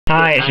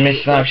Hi, it's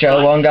Mr.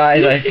 Snapshot 1,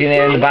 guys. As you can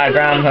hear in the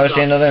background,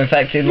 hosting another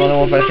infected Modern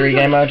Warfare 3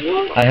 game mode.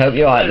 I hope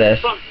you like this.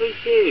 Fuck with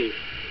you.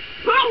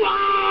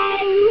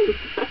 Hello!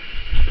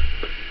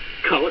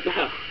 God, what the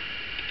hell?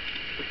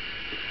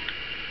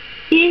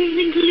 He's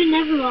including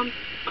everyone,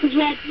 because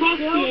we're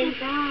proxies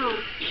now.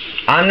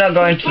 I'm not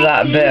going to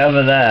that bit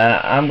over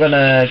there. I'm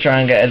gonna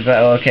try and get a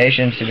better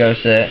location to go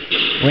sit.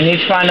 We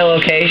need to find a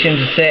location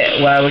to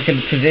sit where we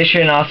can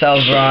position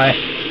ourselves right,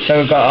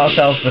 so we've got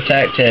ourselves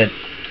protected.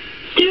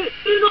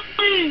 Do not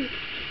move!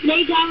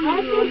 Lay down,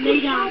 everyone, lay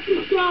down.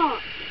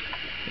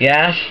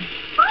 Yes? Say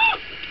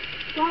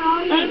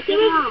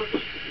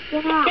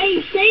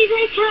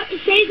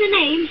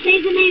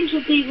the names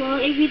of people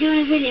if you're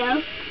doing a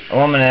video.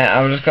 1 minute,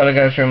 I've just got to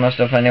go through my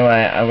stuff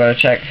anyway. I've got to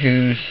check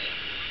who's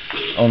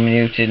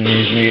unmuted and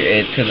who's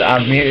muted, because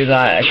I've muted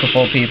like a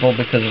couple of people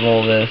because of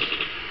all this.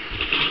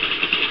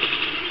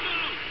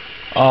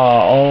 Oh,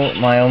 all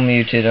my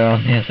unmuted are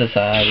on the other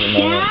side at the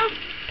moment,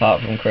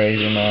 apart from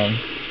Crazy Man.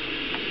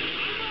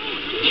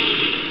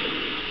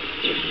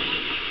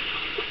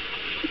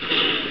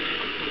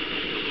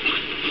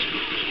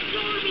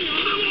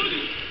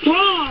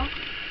 Whoa!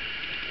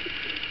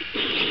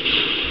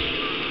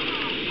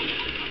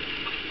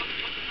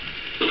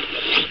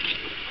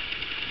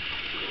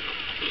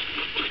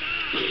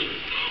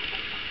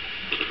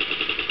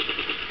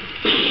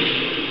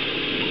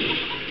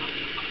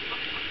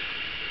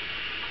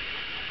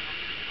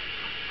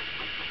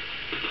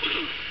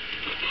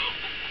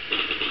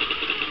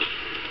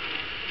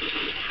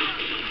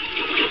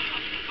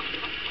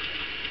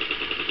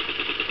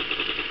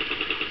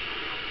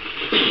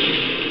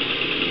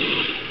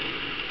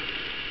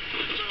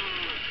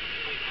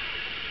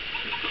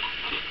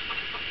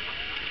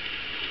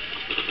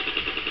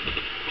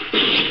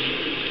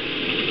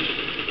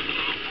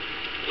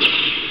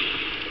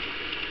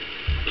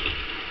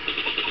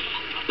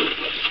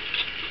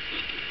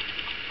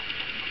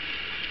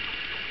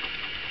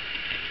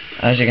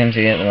 As you can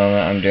see at the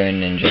moment, I'm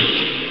doing ninja.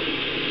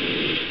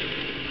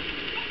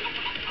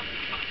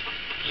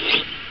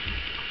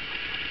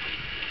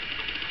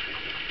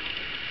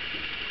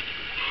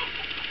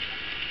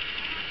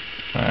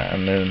 Alright,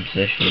 I'm moving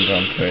positions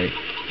on 3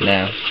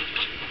 now.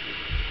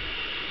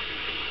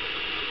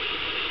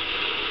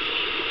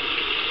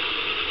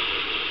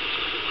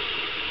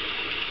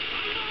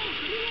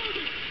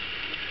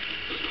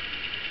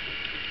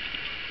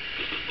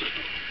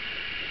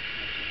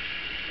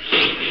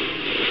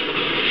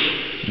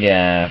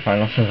 Yeah,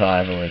 final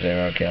survival with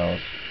 0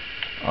 kills.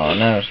 Oh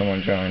no,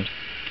 someone joined.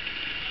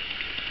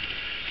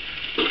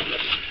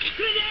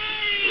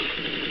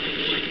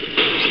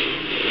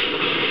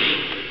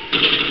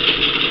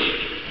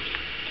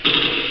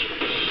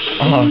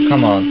 Oh,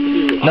 come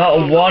on.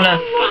 Not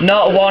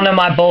one of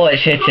my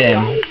bullets hit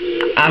him.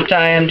 After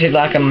I emptied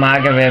like a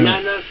mag of him. No,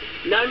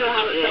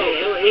 how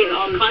it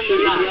kind of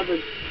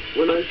lag.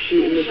 When I'm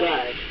shooting the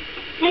guy.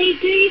 Hey,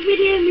 do your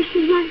video, Mr.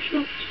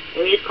 Maxwell. It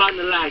is kind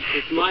of lag,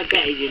 because my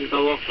betty didn't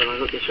go off and I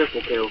got the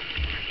triple kill.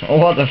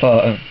 What the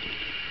fuck?